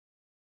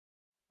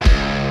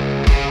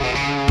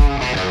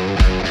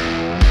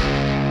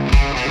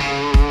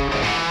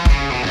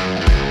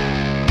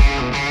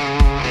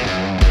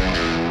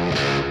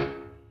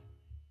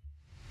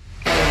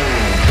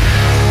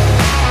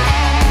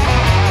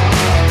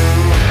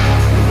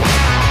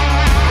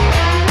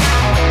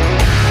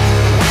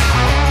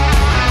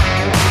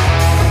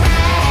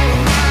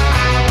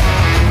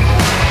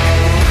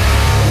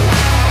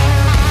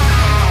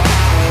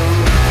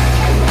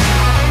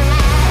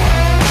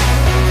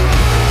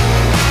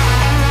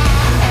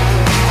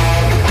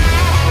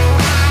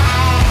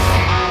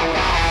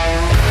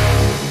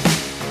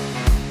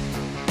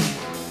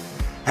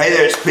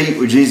Pete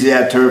with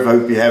GCI Turf.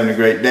 Hope you're having a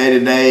great day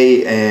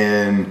today.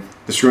 And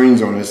the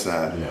screen's on this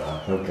side.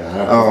 Yeah, okay.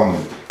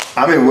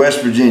 I'm in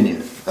West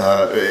Virginia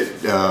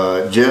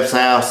at Jeff's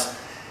house.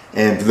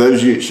 And for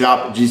those of you that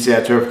shop at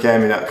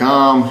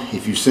GCITurfAcademy.com,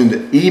 if you send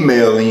an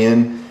email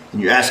in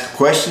and you ask a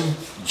question,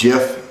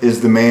 Jeff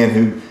is the man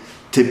who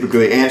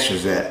typically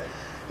answers that.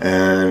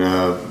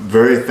 And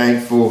very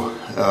thankful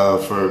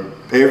for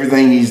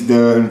everything he's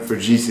done for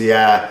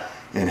GCI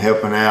and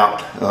helping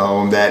out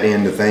on that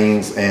end of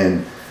things.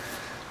 And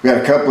we got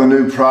a couple of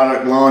new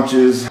product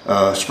launches.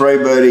 Spray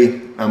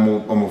Buddy,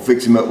 I'm gonna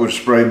fix him up with a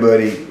Spray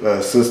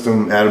Buddy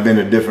system. That'll have been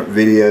a different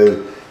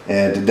video.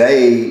 And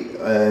today,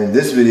 in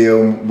this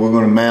video, we're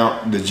gonna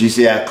mount the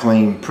GCI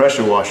Clean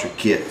pressure washer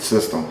kit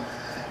system.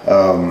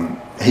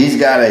 He's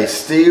got a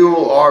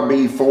steel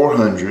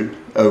RB400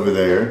 over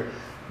there,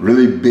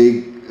 really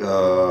big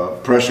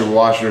pressure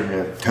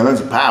washer,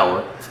 tons of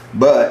power,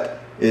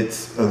 but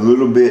it's a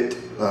little bit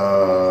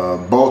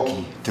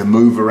bulky to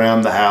move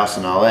around the house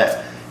and all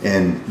that.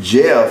 And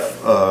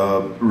Jeff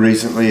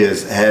recently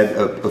has had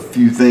a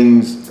few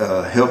things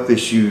health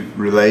issue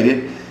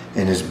related,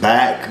 and his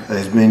back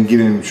has been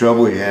giving him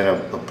trouble. He had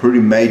a pretty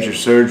major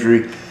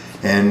surgery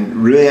and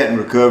really hadn't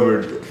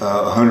recovered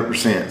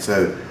 100%.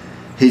 So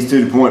he's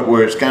to the point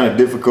where it's kind of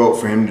difficult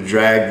for him to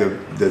drag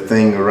the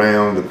thing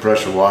around, the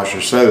pressure washer.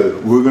 So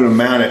we're gonna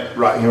mount it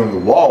right here on the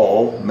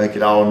wall, make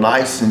it all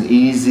nice and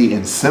easy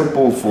and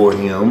simple for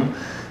him.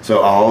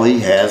 So all he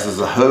has is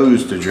a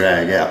hose to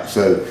drag out.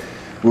 So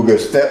we'll go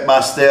step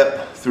by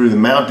step through the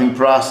mounting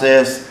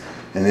process,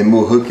 and then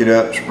we'll hook it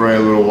up, spray a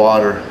little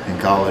water, and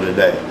call it a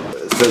day.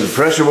 So the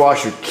pressure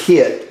washer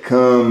kit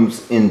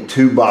comes in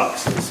two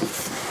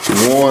boxes.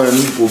 One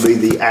will be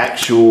the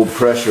actual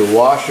pressure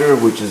washer,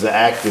 which is the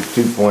Active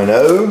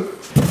 2.0.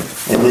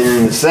 And then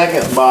in the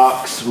second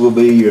box will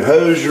be your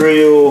hose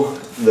reel,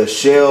 the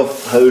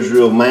shelf hose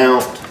reel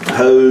mount,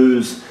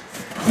 hose.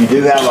 You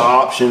do have an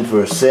option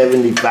for a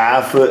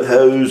 75-foot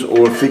hose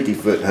or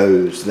 50-foot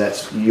hose.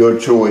 That's your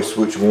choice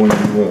which one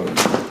you want.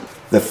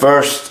 The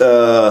first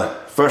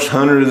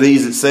 100 of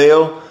these that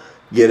sell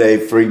get a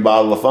free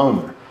bottle of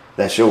foamer.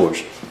 That's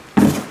yours.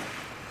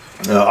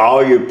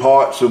 All your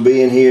parts will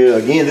be in here.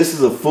 Again, this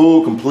is a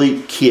full,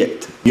 complete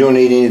kit. You don't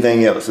need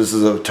anything else. This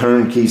is a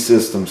turnkey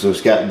system. So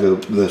it's got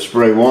the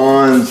spray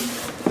wands,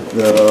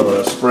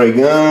 the spray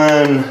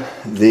gun,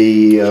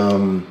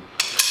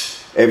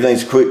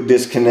 everything's quick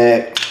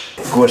disconnect.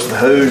 Of course, the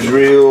hose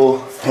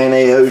reel,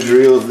 Pan-A hose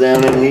reel is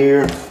down in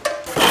here.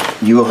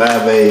 You will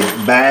have a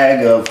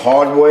bag of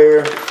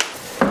hardware.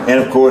 And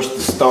of course,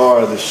 the star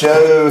of the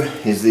show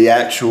is the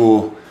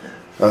actual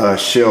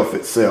shelf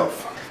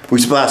itself. We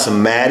supply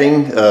some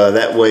matting,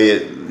 that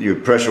way your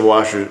pressure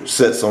washer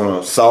sits on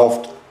a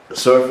soft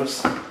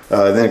surface.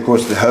 Then of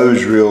course the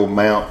hose reel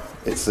mount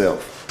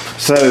itself.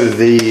 So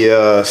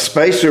the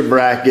spacer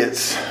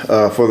brackets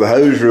for the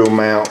hose reel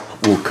mount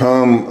will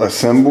come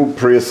assembled,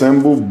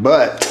 pre-assembled,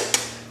 but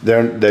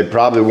they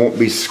probably won't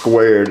be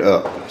squared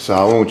up. So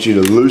I want you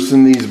to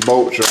loosen these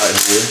bolts right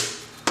here,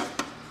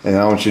 and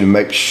I want you to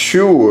make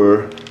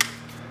sure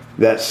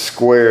that's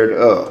squared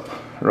up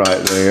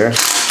right there,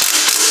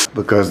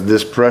 because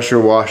this pressure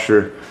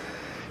washer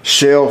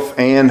shelf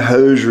and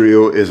hose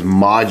reel is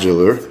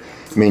modular.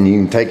 I mean, you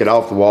can take it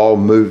off the wall,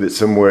 move it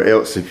somewhere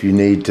else if you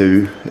need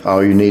to.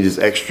 All you need is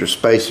extra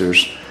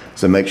spacers.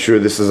 So make sure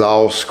this is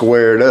all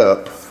squared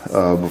up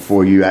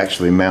before you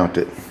actually mount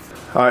it.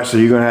 All right, so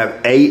you're gonna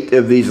have 8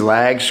 of these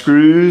lag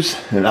screws,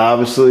 and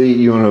obviously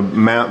you wanna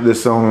mount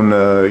this on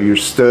your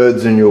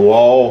studs in your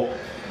wall.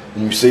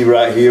 You can see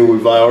right here,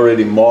 we've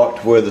already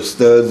marked where the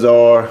studs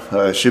are.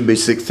 It should be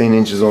 16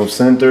 inches on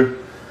center.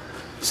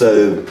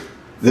 So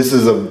this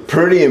is a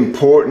pretty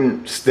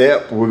important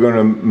step. We're going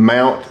to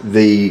mount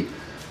the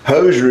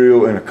hose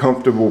reel in a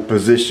comfortable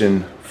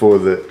position for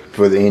the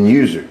end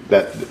user.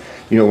 That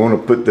you don't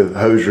want to put the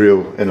hose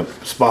reel in a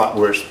spot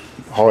where it's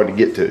hard to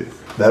get to.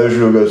 The hose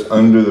reel goes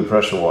under the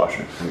pressure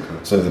washer. Okay.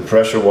 So the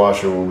pressure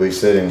washer will be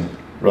sitting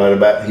right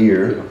about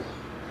here. Yeah.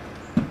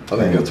 I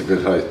think that's a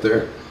good height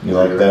there. You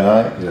like that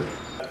height? Yeah.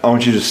 I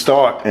want you to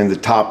start in the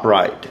top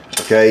right,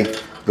 okay?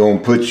 Go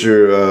and put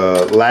your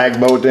lag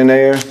bolt in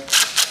there.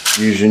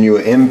 Using your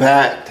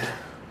impact,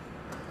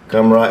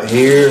 come right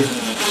here.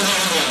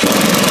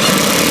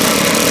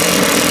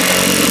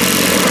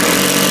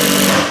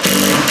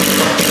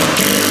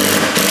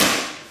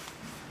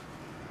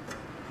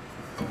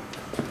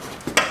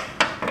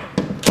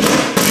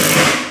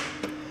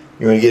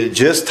 You're going to get it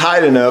just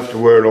tight enough to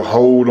where it'll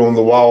hold on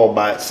the wall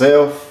by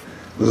itself.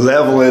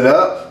 Level it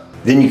up.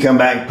 Then you come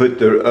back and put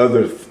the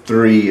other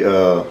 3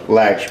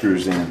 lag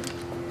screws in.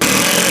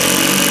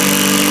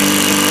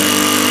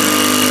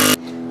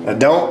 Now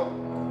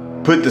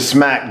don't put the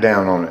smack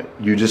down on it.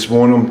 You just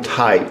want them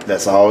tight.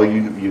 That's all.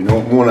 You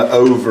don't want to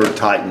over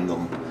tighten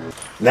them.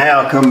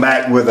 Now come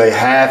back with a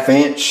 1/2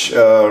 inch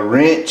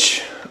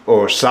wrench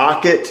or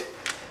socket,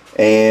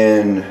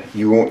 and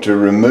you want to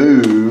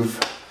remove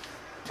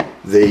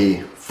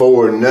the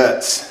 4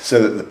 nuts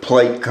so that the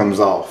plate comes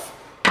off.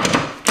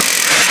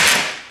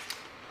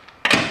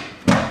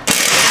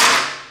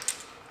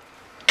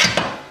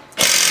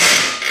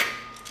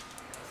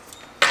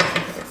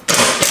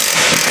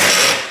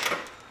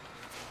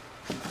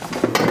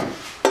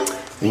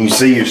 And you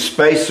see your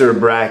spacer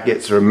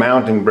brackets or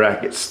mounting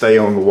brackets stay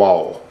on the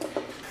wall.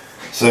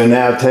 So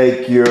now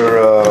take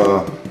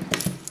your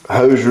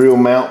hose reel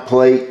mount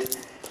plate,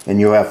 and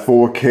you'll have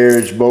 4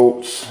 carriage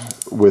bolts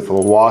with a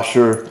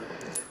washer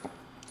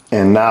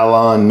and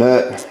nylon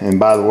nut. And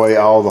by the way,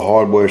 all the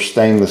hardware is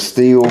stainless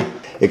steel,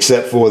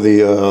 except for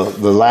the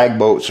lag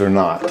bolts are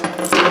not.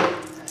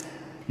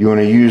 You want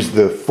to use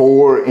the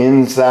 4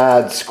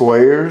 inside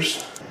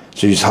squares.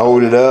 So you just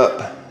hold it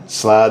up,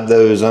 slide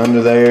those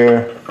under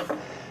there.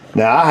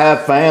 Now I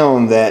have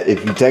found that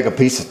if you take a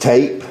piece of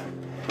tape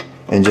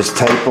and just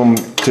tape them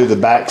to the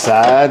back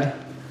side,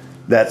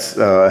 that's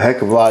a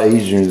heck of a lot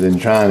easier than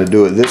trying to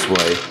do it this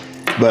way.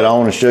 But I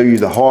want to show you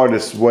the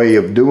hardest way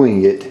of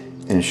doing it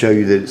and show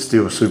you that it's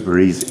still super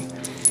easy.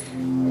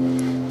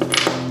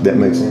 That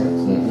makes sense?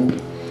 Mm-hmm.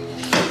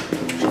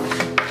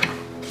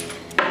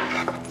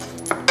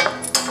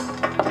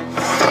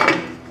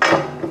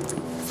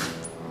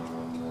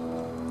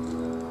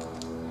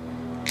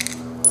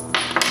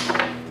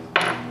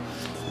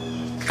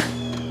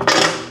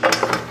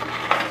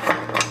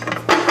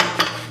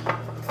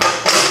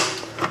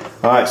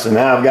 Alright, so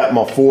now I've got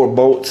my 4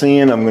 bolts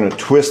in. I'm going to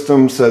twist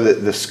them so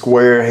that the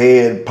square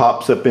head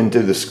pops up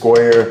into the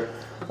square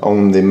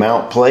on the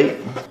mount plate.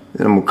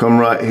 Then I'm going to come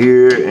right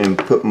here and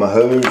put my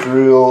hose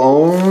reel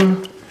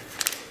on.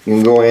 You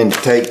can go ahead and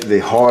take the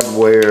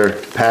hardware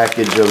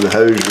package of the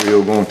hose reel.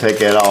 We're going to take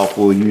that off.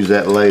 We'll use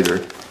that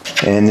later.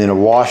 And then a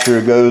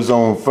washer goes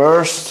on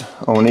first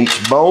on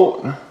each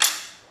bolt.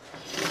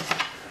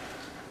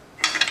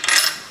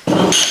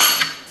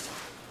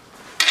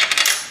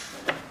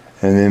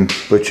 And then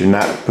put your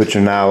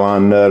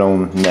nylon nut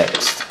on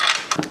next.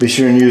 Be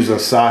sure and use a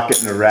socket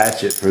and a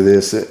ratchet for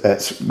this.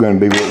 That's going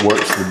to be what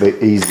works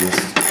the easiest.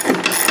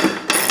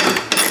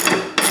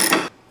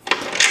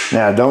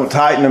 Now don't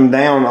tighten them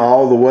down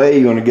all the way.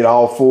 You're going to get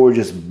all 4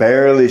 just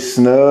barely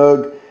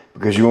snug,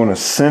 because you want to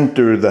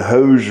center the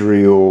hose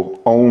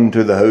reel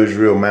onto the hose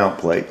reel mount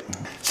plate.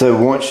 So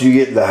once you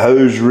get the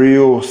hose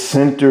reel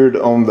centered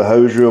on the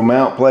hose reel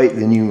mount plate,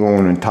 then you can go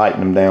on and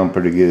tighten them down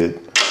pretty good.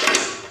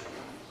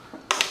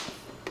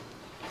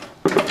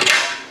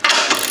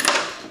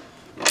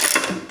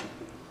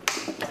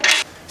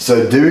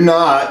 So do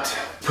not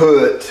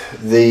put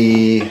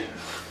the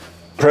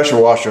pressure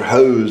washer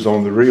hose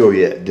on the reel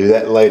yet. Do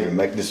that later.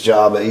 Make this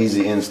job an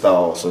easy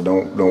install, so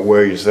don't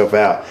wear yourself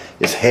out.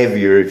 It's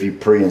heavier if you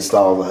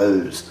pre-install the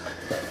hose.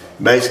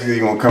 Basically,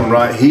 you're gonna come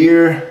right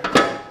here,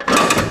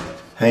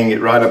 hang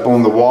it right up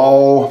on the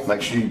wall.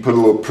 Make sure you put a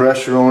little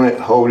pressure on it,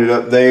 hold it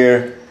up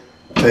there.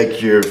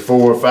 Take your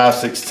 4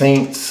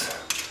 5/16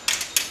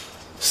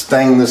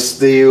 stainless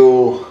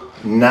steel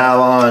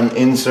nylon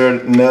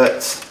insert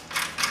nuts,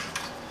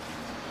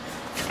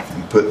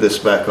 put this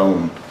back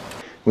on.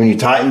 When you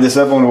tighten this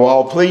up on the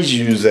wall, please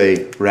use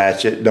a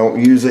ratchet. Don't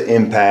use an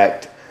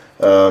impact,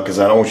 because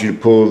I don't want you to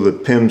pull the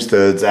PIM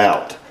studs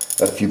out.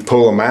 If you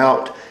pull them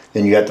out,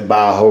 then you have to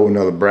buy a whole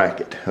nother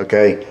bracket,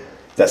 okay?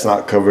 That's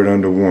not covered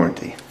under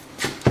warranty.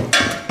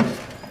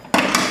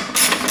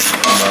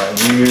 Right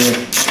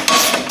here.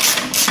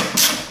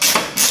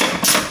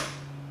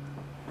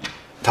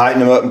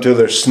 Tighten them up until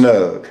they're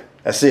snug.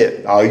 That's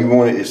it. All you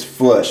want is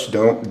flush.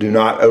 Do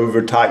not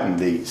over tighten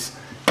these.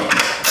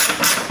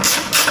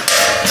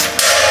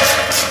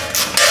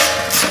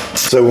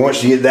 So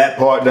once you get that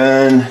part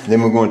done,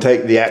 then we're going to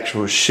take the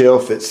actual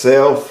shelf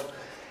itself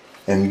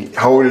and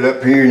hold it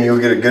up here, and you'll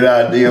get a good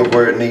idea of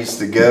where it needs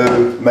to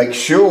go. Make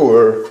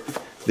sure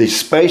the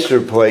spacer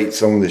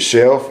plates on the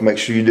shelf, make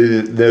sure you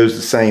do those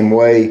the same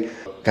way.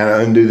 Kind of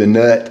undo the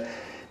nut,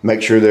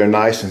 make sure they're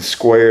nice and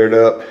squared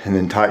up, and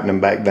then tighten them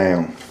back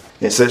down.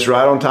 It sits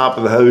right on top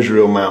of the hose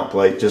reel mount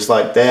plate, just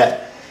like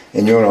that.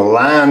 And you're going to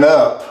line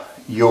up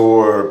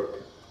your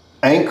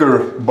anchor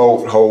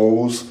bolt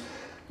holes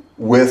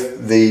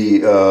with the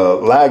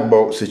lag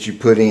bolts that you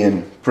put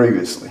in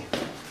previously.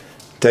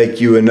 Take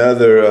you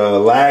another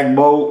lag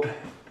bolt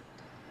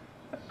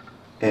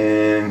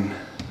and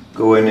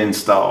go ahead and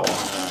install.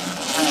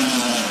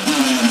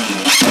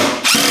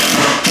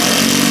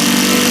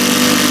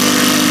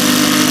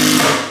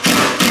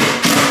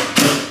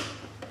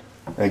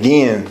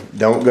 Again,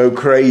 don't go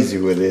crazy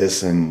with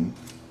this and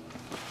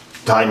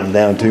tighten them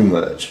down too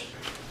much.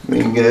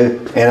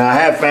 And I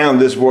have found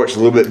this works a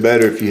little bit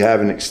better if you have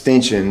an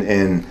extension,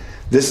 and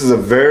this is a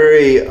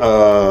very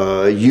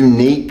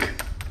unique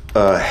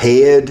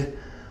head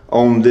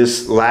on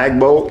this lag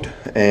bolt,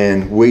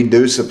 and we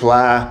do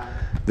supply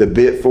the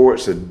bit for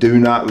it, so do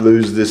not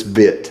lose this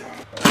bit.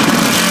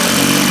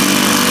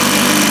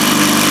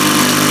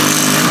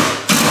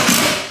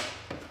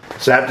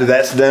 So after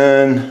that's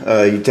done,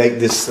 you take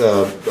this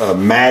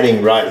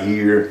matting right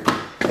here,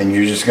 and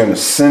you're just going to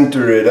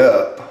center it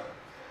up.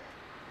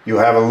 You'll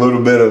have a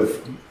little bit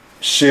of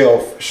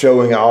shelf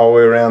showing all the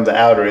way around the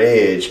outer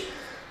edge,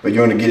 but you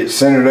want to get it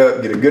centered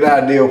up, get a good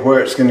idea of where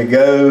it's going to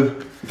go,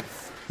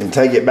 then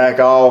take it back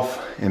off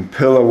and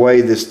peel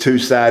away this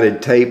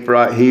 2-sided tape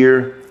right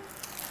here,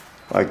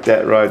 like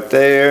that right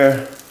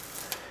there,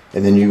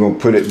 and then you're going to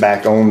put it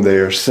back on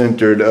there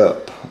centered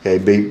up, Okay,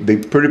 be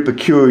pretty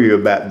peculiar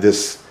about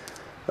this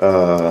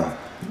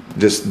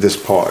this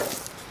part.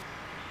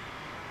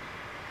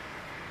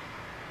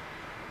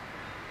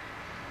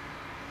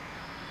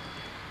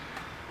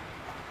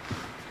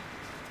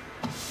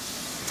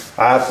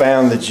 I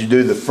found that you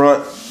do the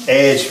front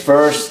edge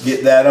first,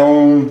 get that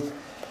on,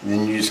 and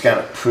then you just kind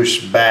of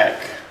push back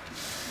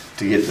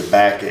to get the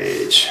back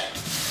edge.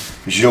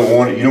 Because you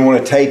don't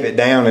want to tape it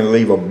down and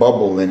leave a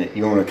bubble in it.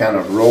 You want to kind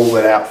of roll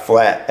it out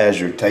flat as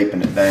you're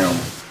taping it down.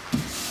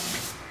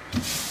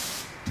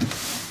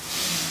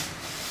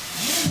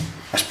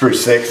 That's pretty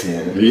sexy,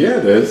 isn't it? Yeah,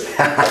 it is.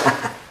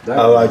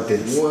 I like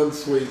this. One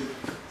sweet.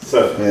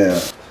 So yeah.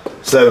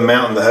 So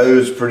mounting the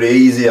hose pretty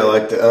easy. I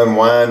like to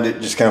unwind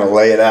it, just kind of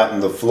lay it out on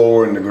the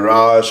floor in the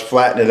garage,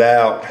 flatten it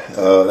out.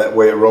 That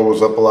way it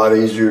rolls up a lot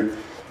easier.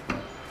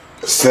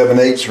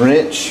 7/8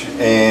 wrench,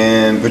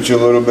 and put you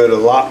a little bit of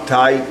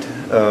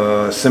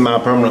Loctite,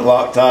 semi-permanent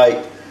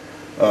Loctite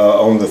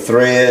on the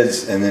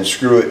threads, and then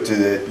screw it to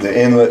the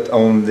inlet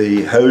on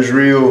the hose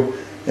reel,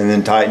 and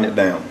then tighten it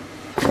down.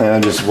 Now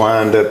just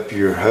wind up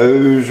your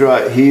hose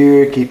right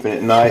here, keeping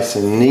it nice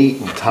and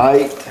neat and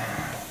tight.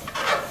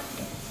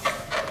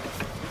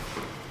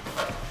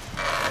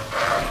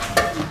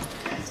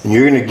 And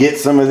you're going to get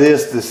some of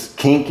this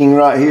kinking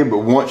right here, but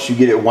once you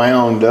get it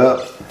wound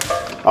up,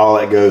 all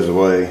that goes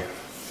away.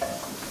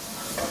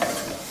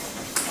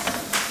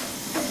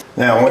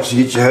 Now once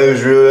you get your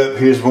hose reeled up,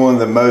 here's one of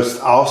the most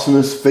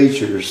awesomest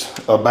features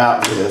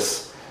about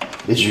this,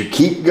 is you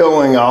keep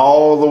going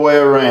all the way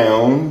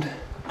around,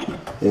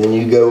 and then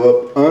you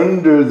go up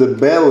under the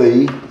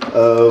belly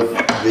of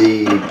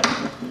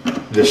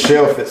the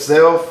shelf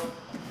itself,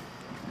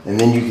 and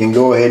then you can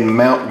go ahead and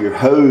mount your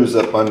hose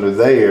up under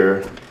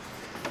there.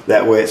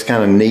 That way it's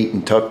kind of neat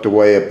and tucked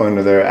away up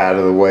under there, out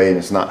of the way, and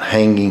it's not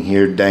hanging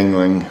here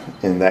dangling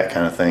and that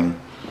kind of thing.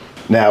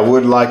 Now I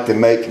would like to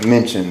make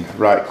mention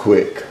right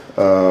quick,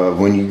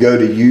 when you go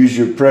to use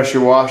your pressure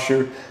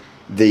washer,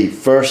 the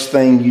first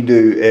thing you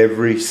do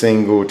every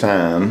single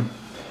time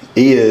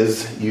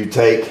is you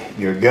take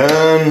your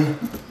gun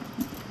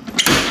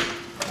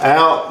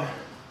out,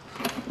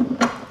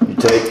 you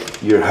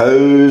take your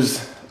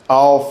hose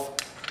off,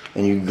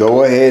 and you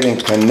go ahead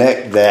and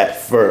connect that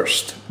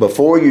first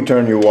before you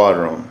turn your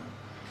water on.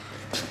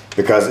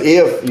 Because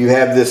if you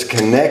have this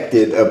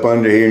connected up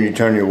under here and you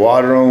turn your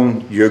water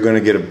on, you're going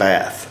to get a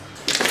bath.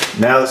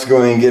 Now let's go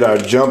ahead and get our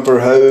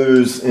jumper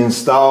hose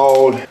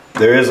installed.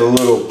 There is a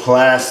little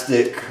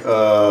plastic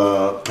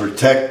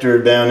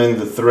protector down in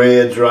the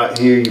threads right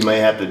here. You may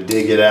have to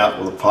dig it out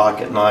with a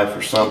pocket knife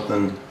or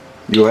something.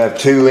 You'll have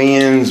two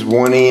ends.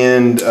 One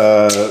end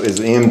is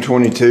an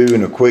M22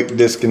 and a quick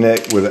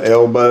disconnect with an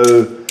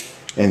elbow,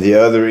 and the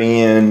other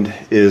end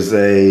is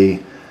a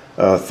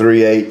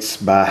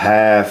 3/8 by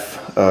half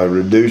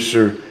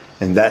reducer,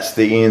 and that's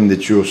the end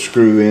that you'll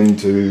screw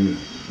into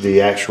the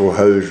actual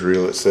hose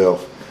reel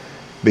itself.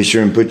 Be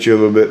sure and put you a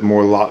little bit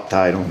more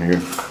Loctite on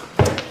here.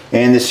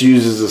 And this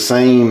uses the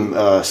same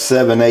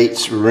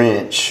 7/8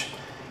 wrench,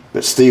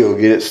 but still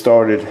get it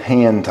started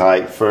hand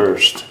tight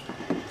first.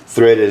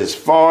 Thread it as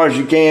far as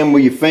you can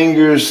with your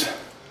fingers.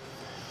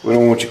 We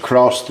don't want you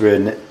cross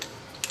threading it.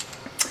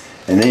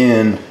 And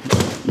then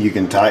you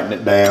can tighten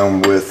it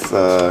down with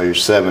your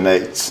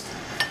 7/8.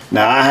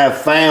 Now I have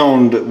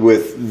found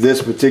with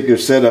this particular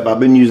setup, I've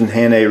been using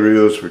Hand-A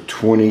reels for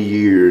 20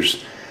 years.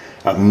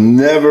 I've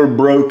never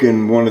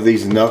broken one of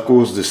these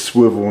knuckles, this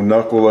swivel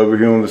knuckle over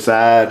here on the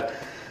side,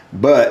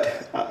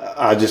 but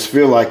I just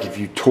feel like if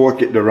you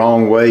torque it the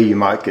wrong way, you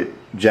might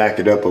jack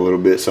it up a little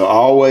bit. So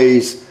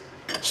always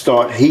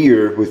start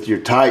here with your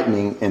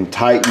tightening and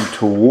tighten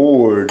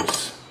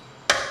towards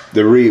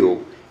the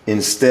reel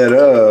instead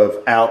of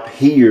out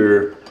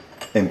here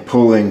and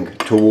pulling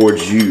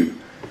towards you.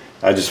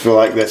 I just feel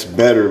like that's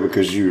better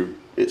because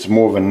it's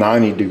more of a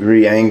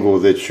 90-degree angle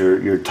that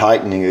you're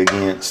tightening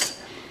against.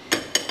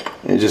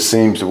 It just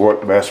seems to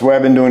work the best. Well,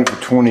 I've been doing it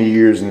for 20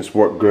 years and it's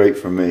worked great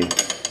for me.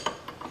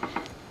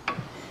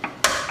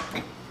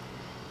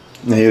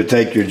 Now you'll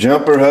take your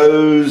jumper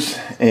hose,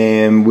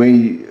 and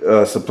we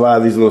supply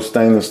these little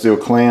stainless steel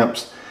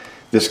clamps.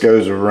 This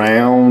goes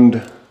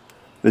around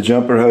the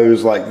jumper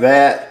hose like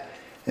that,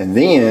 and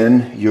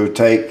then you'll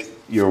take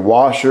your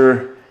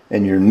washer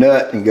and your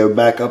nut and go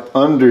back up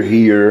under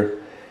here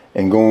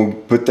and go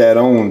and put that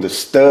on. The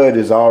stud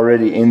is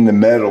already in the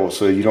metal,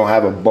 so you don't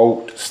have a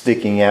bolt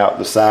sticking out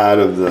the side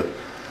of the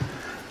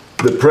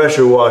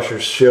pressure washer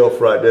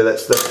shelf right there. That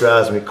stuff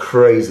drives me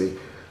crazy.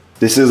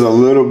 This is a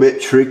little bit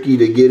tricky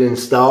to get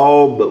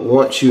installed, but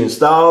once you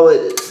install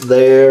it, it's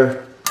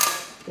there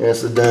and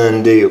it's a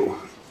done deal.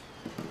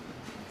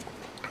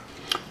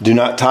 Do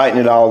not tighten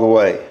it all the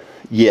way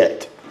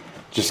yet.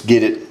 Just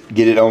get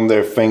it on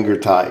there finger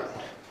tight.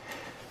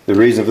 The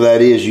reason for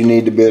that is you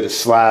need to be able to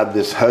slide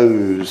this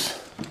hose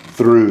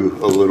through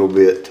a little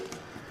bit,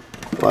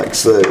 like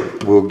so.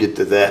 We'll get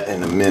to that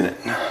in a minute.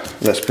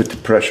 Let's put the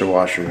pressure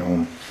washer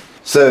on.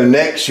 So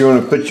next you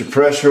want to put your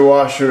pressure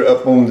washer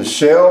up on the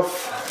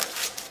shelf,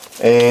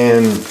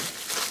 and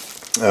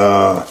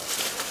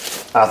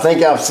I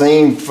think I've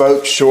seen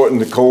folks shorten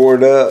the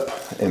cord up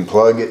and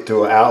plug it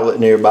to an outlet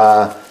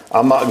nearby.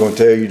 I'm not going to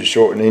tell you to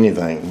shorten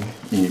anything.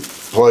 You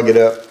plug it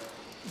up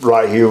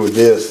right here with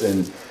this,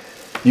 and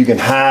you can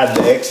hide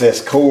the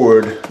excess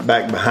cord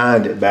back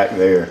behind it back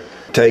there.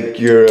 Take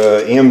your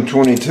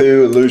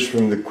M22 loose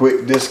from the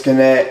quick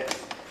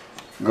disconnect.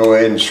 Go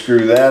ahead and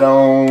screw that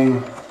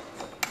on.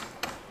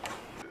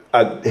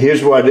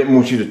 Here's why I didn't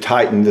want you to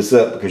tighten this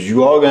up, because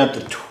you are going to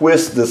have to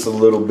twist this a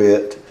little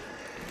bit.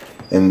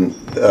 And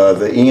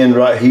the end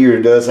right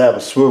here does have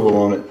a swivel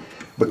on it,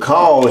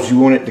 because you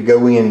want it to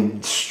go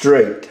in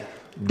straight,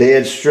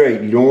 dead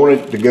straight. You don't want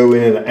it to go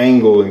in at an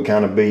angle and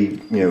kind of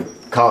be, you know,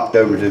 cocked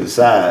over to the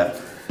side.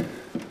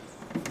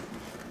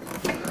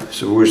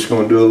 So we're just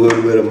going to do a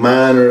little bit of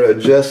minor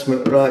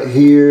adjustment right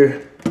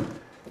here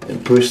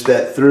and push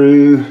that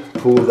through,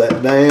 pull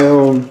that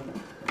down,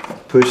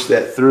 push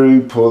that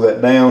through, pull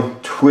that down,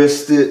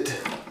 twist it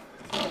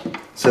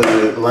so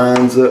that it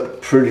lines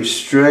up pretty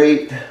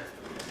straight.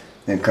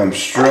 And come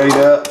straight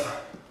up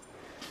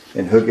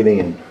and hook it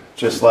in,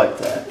 just like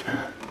that.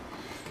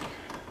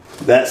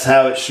 That's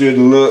how it should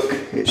look.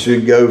 It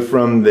should go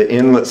from the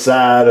inlet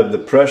side of the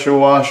pressure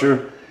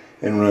washer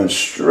and run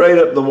straight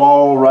up the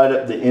wall, right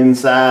up the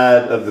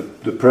inside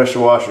of the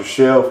pressure washer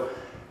shelf,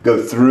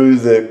 go through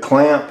the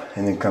clamp,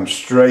 and then come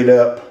straight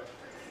up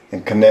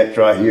and connect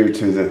right here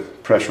to the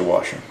pressure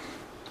washer.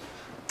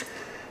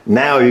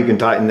 Now you can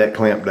tighten that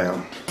clamp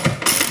down.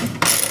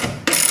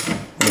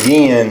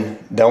 Again,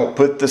 don't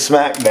put the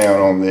smack down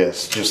on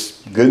this.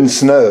 Just good and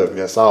snug,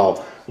 that's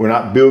all. We're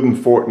not building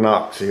Fort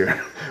Knox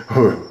here.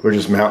 We're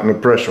just mounting a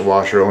pressure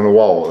washer on the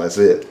wall, that's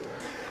it.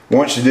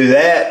 Once you do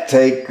that,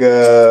 take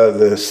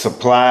the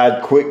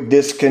supplied quick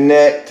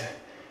disconnect,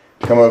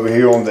 come over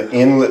here on the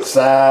inlet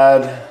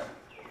side.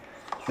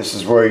 This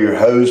is where your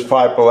hose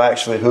pipe will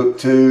actually hook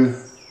to.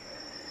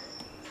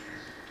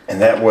 And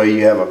that way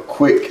you have a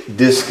quick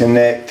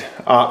disconnect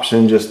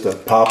option, just to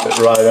pop it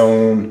right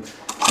on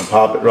and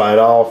pop it right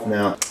off.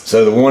 Now,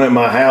 so the one at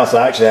my house,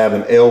 I actually have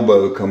an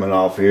elbow coming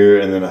off here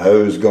and then a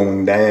hose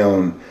going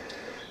down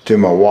to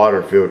my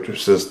water filter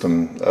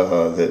system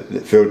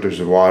that filters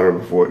the water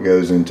before it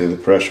goes into the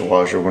pressure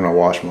washer when I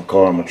wash my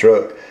car and my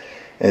truck.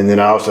 And then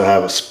I also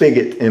have a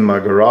spigot in my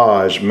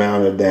garage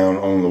mounted down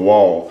on the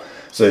wall.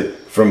 So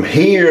from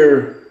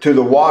here to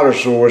the water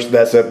source,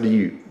 that's up to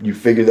you. You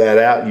figure that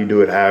out, you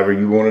do it however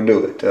you want to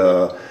do it.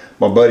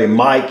 My buddy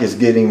Mike is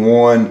getting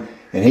one,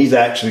 and he's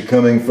actually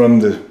coming from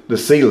the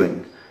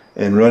ceiling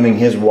and running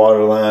his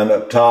water line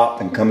up top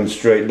and coming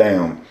straight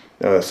down.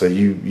 So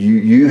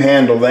you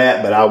handle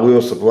that, but I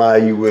will supply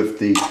you with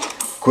the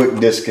quick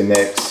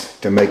disconnects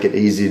to make it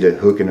easy to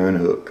hook and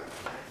unhook.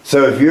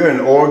 So if you're an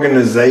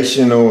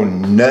organizational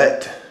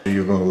nut,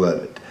 you're gonna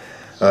love it.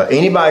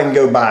 Anybody can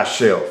go buy a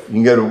shelf. You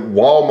can go to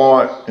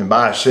Walmart and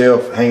buy a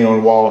shelf, hang it on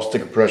the wall,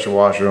 stick a pressure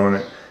washer on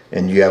it,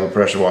 and you have a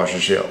pressure washer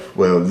shelf.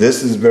 Well,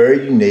 this is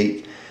very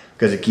unique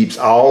because it keeps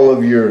all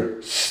of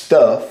your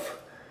stuff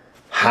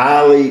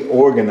highly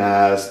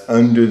organized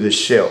under the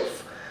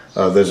shelf.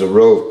 There's a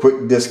row of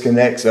quick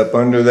disconnects up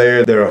under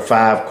there. There are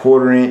 5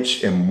 1/4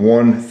 inch and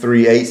 1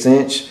 3/8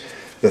 inch.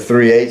 The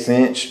 3/8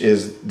 inch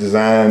is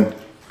designed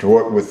to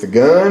work with the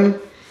gun.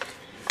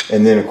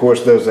 And then of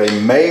course there's a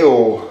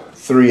male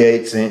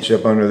 3/8 inch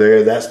up under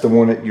there. That's the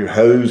one that your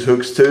hose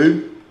hooks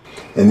to.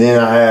 And then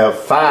I have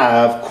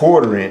 5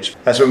 1/4 inch.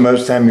 That's what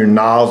most time your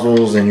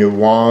nozzles and your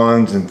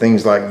wands and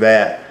things like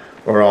that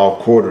are all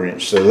 1/4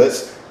 inch. So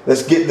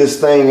let's get this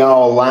thing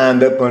all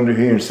lined up under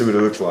here and see what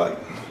it looks like.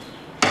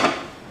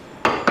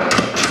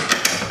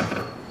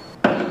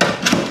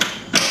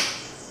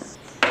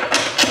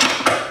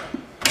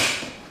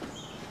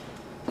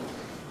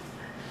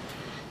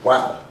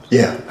 Wow.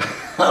 Yeah.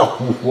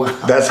 Oh, wow.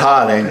 That's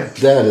hot, ain't it?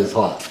 That is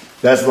hot.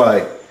 That's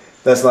like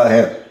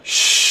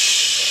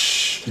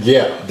shh.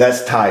 Yeah.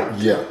 That's tight.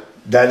 Yeah.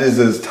 That is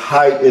as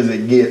tight as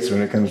it gets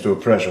when it comes to a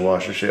pressure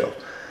washer shelf.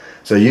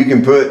 So you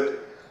can put,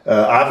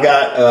 I've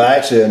got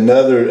actually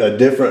a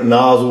different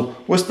nozzle.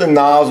 What's the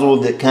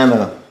nozzle that kind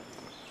of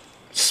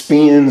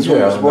spins?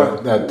 Yeah,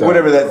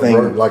 whatever that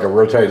thing. Like a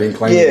rotating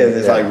cleaner. Yeah,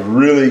 it's like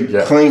really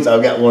cleans.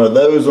 I've got one of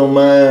those on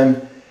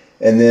mine.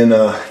 And then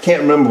I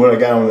can't remember what I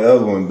got on the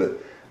other one,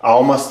 but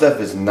all my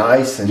stuff is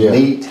nice and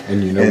neat.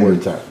 And you know where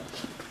it's at.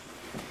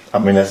 I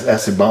mean,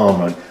 that's a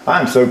bomb run.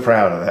 I'm so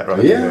proud of that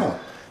right there.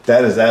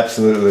 That is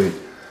absolutely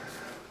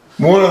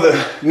one of the,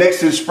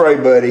 next to the Spray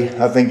Buddy,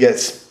 I think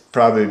that's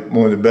probably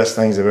one of the best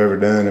things I've ever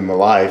done in my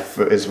life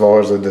as far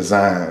as the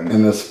design.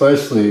 And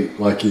especially,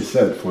 like you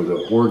said, for the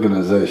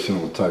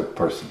organizational type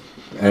person.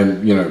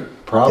 And, you know,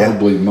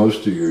 probably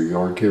most of your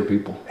yard care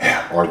people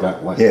are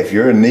that way. Yeah, if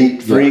you're a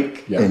neat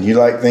freak and you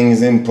like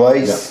things in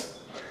place,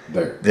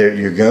 there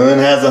your gun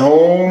has a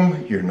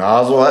home, your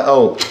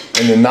nozzle,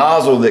 and the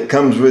nozzle that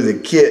comes with the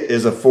kit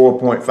is a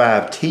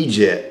 4.5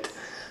 T-Jet.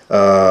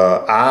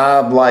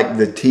 I like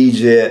the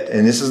T-Jet,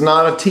 and this is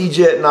not a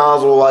T-Jet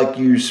nozzle like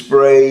you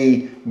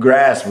spray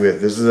grass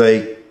with. This is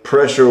a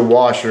pressure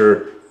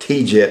washer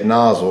T-Jet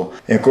nozzle.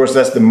 And of course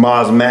that's the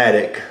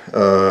Mosmatic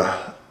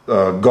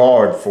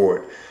guard for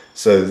it.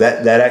 So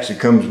that actually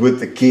comes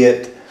with the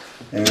kit.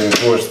 And then of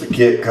course the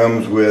kit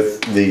comes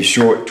with the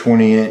short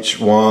 20-inch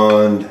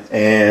wand,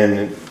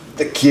 and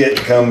the kit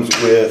comes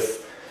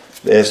with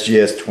the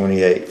SGS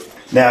 28.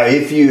 Now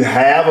if you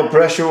have a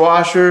pressure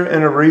washer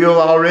and a reel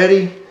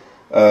already,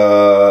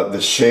 the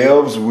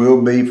shelves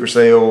will be for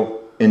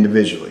sale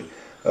individually.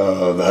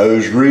 The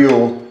hose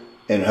reel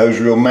and hose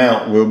reel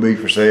mount will be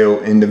for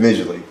sale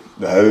individually.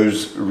 The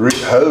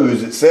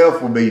hose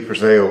itself will be for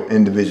sale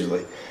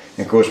individually.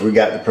 And of course we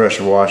got the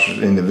pressure washers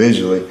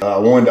individually. I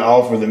wanted to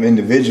offer them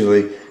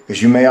individually because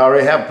you may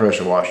already have a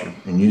pressure washer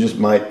and you just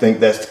might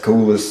think that's the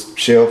coolest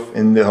shelf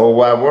in the whole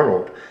wide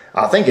world.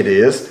 I think it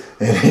is.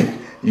 And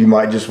you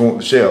might just want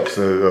the shelf.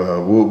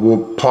 So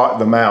we'll part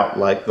them out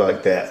like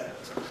that.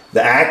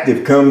 The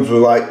active comes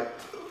with like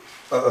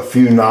a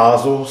few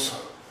nozzles,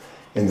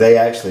 and they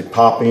actually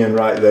pop in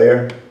right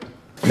there.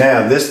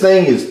 Now this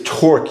thing is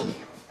torquey.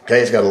 Okay,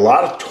 it's got a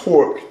lot of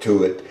torque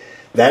to it.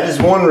 That is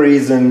one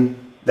reason,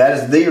 that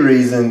is the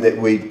reason that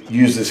we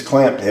use this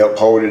clamp to help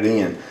hold it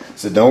in.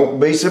 So don't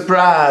be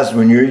surprised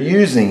when you're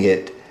using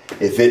it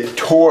if it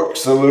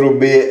torques a little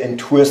bit and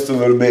twists a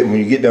little bit. When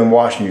you get done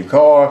washing your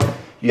car,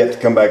 you have to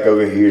come back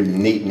over here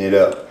and neaten it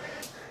up.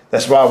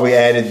 That's why we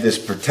added this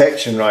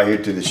protection right here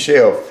to the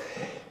shelf.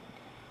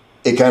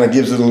 It kind of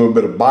gives it a little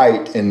bit of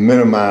bite and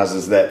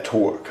minimizes that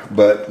torque.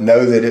 But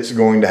know that it's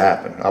going to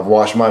happen. I've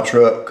washed my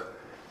truck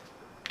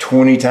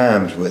 20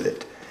 times with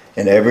it.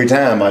 And every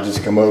time I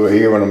just come over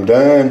here when I'm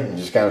done and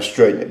just kind of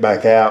straighten it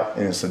back out,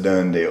 and it's a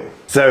done deal.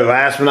 So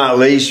last but not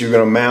least, you're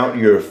going to mount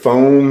your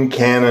foam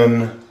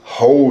cannon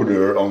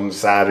holder on the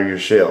side of your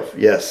shelf.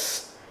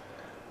 Yes,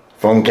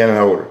 foam cannon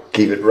holder.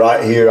 Keep it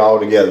right here all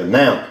together.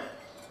 Now,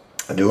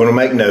 I do want to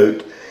make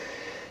note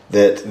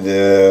that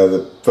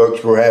the folks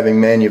who were having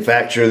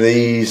manufacture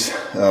these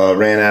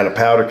ran out of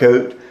powder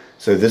coat.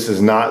 So this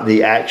is not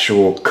the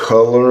actual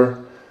color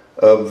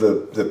of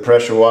the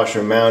pressure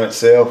washer mount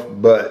itself,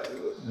 but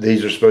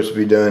these are supposed to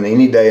be done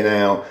any day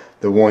now.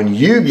 The one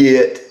you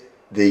get,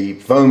 the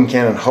foam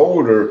cannon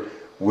holder,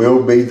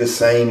 will be the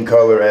same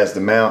color as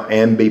the mount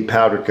and be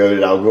powder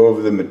coated. I'll go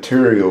over the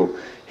material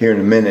here in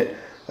a minute,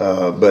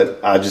 but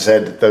I just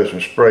had to throw some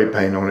spray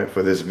paint on it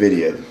for this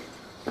video.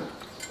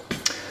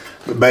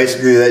 But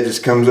basically that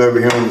just comes over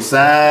here on the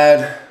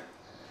side,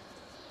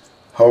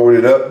 hold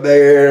it up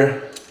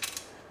there,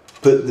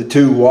 put the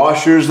two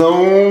washers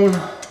on,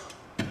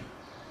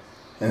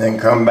 and then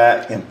come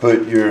back and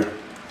put your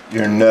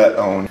nut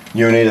on.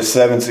 You'll need a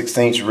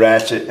 7/16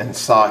 ratchet and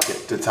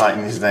socket to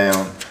tighten these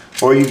down,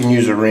 or you can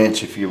use a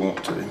wrench if you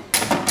want to.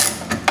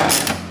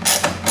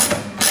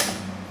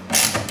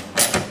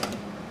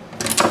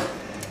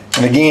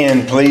 And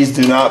again, please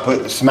do not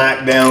put the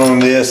smack down on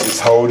this. It's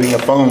holding a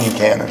foam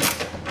cannon.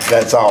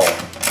 That's all.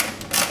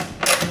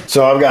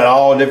 So I've got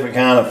all different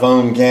kind of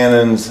foam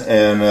cannons,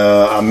 and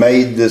I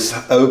made this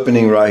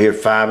opening right here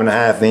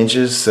 5.5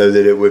 inches so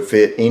that it would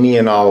fit any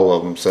and all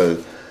of them. So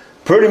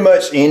pretty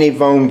much any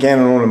foam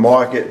cannon on the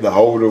market, the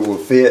holder will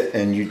fit.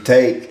 And you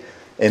take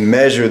and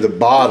measure the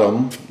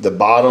bottom. The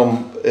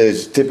bottom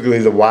is typically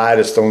the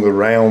widest on the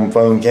round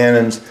foam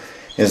cannons.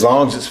 As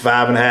long as it's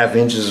 5.5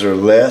 inches or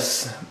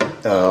less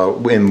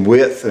in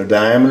width or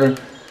diameter,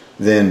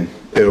 then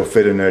it'll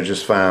fit in there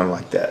just fine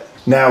like that.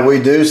 Now we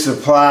do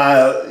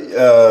supply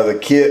the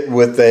kit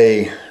with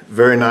a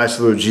very nice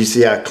little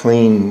GCI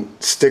clean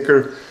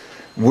sticker.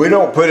 We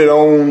don't put it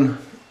on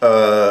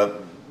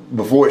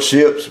before it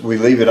ships. We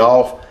leave it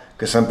off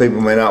because some people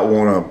may not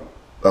want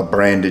a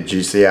branded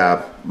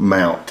GCI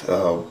mount,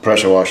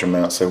 pressure washer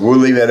mount. So we'll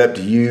leave that up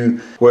to you.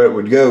 Where it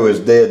would go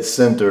is dead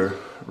center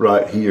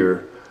right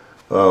here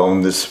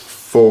on this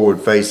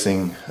forward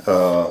facing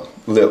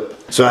lip.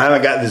 So I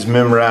haven't got this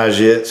memorized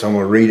yet, so I'm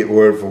going to read it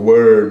word for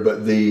word,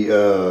 but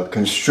the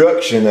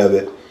construction of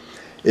it,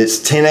 it's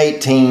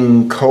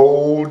 1018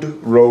 cold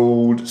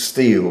rolled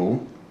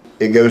steel.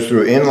 It goes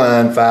through an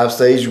inline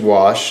 5-stage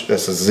wash.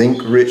 That's a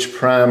zinc rich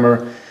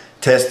primer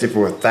tested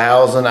for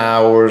 1,000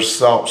 hours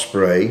salt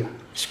spray.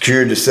 It's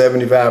cured to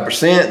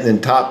 75%,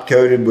 then top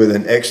coated with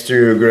an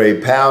exterior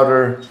grade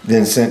powder,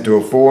 then sent to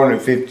a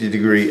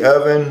 450-degree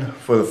oven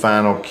for the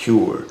final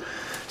cure.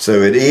 So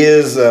it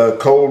is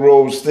cold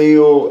rolled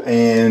steel,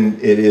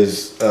 and it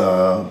is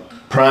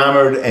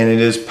primered, and it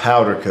is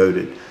powder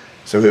coated.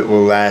 So it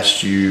will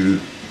last you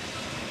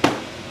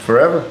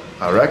forever,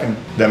 I reckon.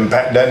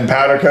 Doesn't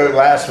powder coat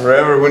last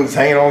forever when it's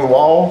hanging on the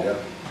wall?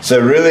 Yep. So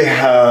really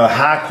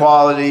high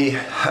quality,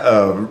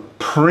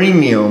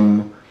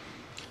 premium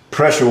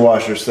pressure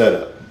washer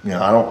setup. You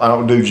know, I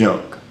don't do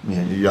junk.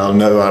 Y'all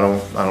know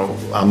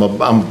I'm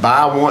a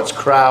buy once,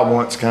 cry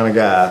once kind of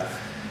guy.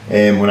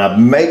 And when I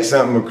make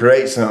something or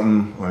create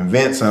something or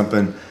invent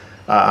something,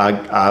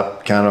 I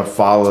kind of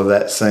follow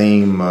that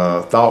same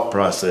thought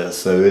process.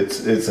 So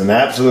it's an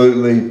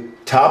absolutely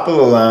top of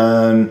the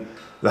line,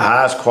 the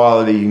highest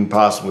quality you can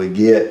possibly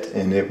get,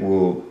 and it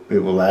will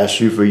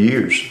last you for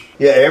years.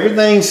 Yeah,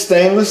 everything's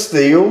stainless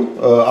steel.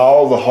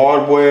 All the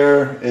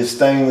hardware is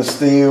stainless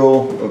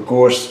steel. Of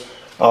course,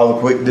 all the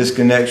quick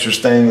disconnects are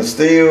stainless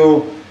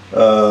steel.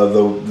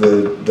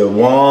 the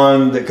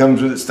wand that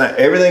comes with it,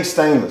 everything's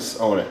stainless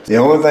on it. The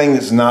only thing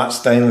that's not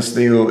stainless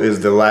steel is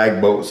the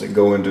lag bolts that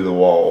go into the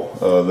wall.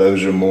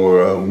 Those are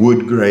more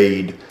wood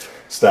grade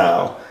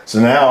style. So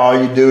now all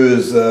you do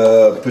is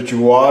put your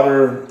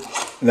water,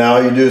 now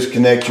all you do is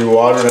connect your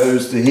water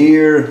hose to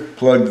here,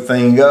 plug the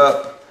thing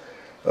up,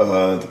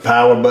 the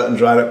power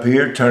button's right up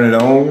here, turn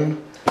it on,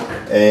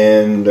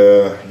 and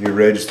you're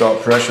ready to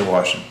start pressure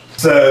washing.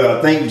 So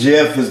I think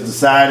Jeff has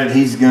decided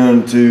he's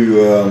going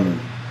to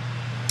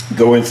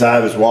go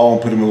inside his wall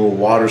and put him a little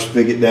water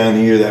spigot down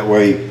here. That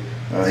way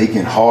he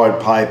can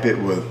hard pipe it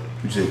with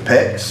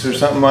PEX or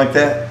something like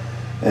that.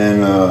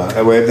 And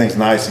that way everything's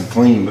nice and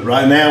clean. But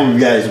right now we've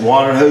got his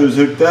water hose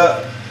hooked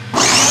up.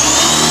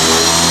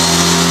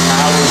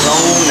 Power's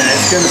on. Now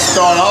it's going to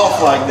start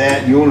off like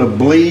that. You want to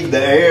bleed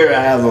the air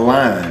out of the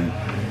line.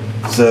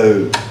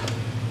 So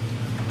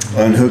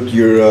unhook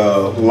your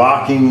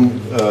locking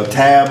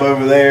tab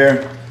over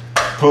there.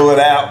 Pull it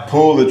out,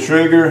 pull the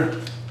trigger.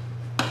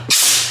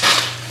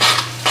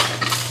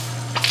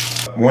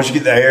 Once you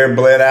get the air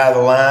bled out of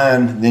the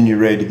line, then you're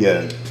ready to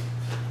go.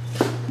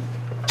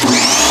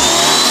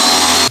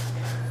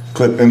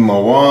 Clip in my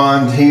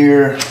wand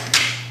here,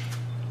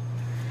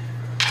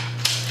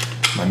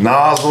 my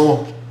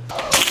nozzle.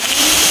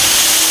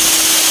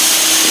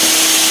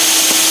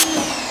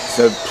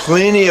 So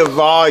plenty of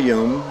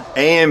volume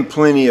and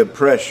plenty of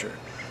pressure.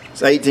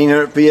 It's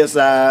 1800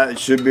 PSI, it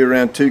should be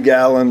around 2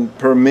 gallons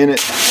per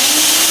minute.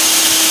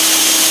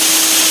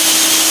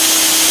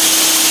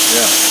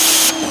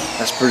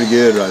 That's pretty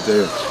good right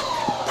there.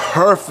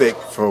 Perfect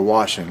for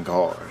washing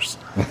cars.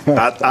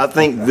 I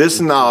think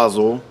this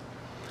nozzle,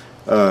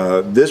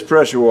 this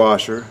pressure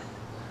washer,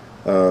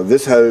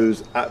 this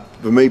hose,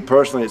 for me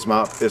personally, it's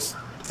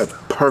a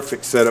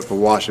perfect setup for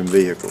washing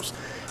vehicles.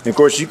 And of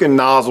course, you can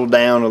nozzle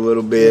down a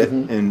little bit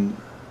and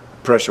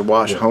pressure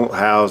wash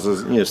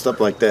houses, you know, stuff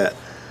like that.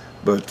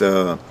 But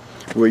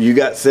where you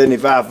got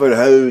 75-foot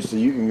hose, so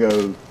you can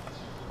go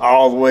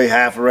all the way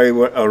halfway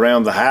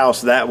around the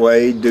house that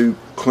way, do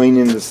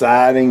cleaning the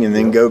siding, and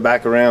then go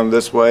back around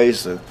this way.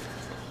 So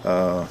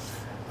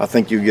I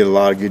think you'll get a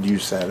lot of good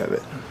use out of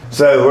it.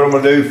 So what I'm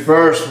gonna do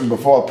first,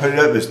 before I put it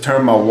up, is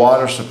turn my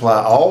water supply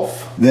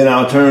off. Then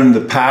I'll turn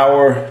the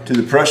power to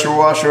the pressure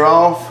washer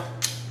off,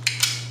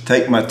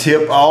 take my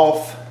tip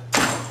off,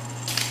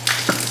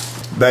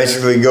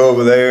 basically go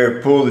over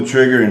there, pull the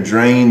trigger and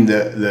drain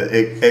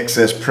the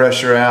excess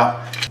pressure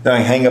out. Then I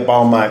can hang up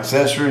all my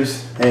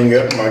accessories, hang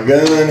up my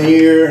gun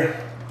here,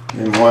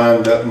 and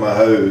wind up my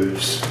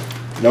hose.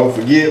 Don't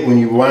forget, when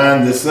you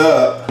wind this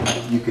up,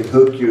 you can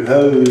hook your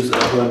hose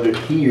up under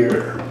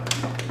here.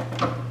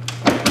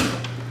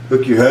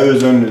 Hook your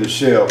hose under the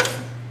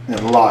shelf and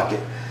lock it.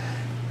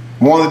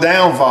 One of the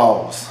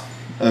downfalls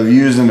of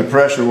using the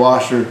pressure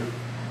washer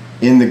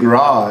in the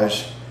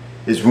garage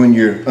is when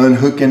you're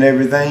unhooking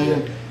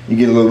everything, you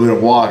get a little bit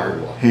of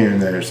water here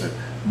and there. So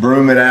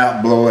broom it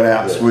out, blow it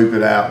out, sweep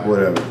it out,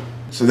 whatever.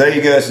 So there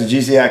you go, that's the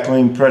GCI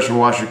Clean Pressure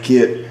Washer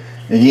Kit.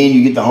 Again,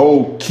 you get the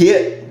whole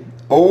kit,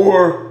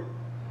 or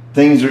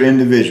things are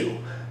individual.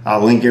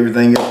 I'll link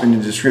everything up in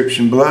the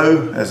description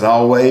below. As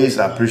always,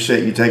 I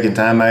appreciate you taking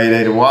time out of your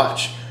day to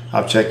watch.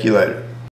 I'll check you later.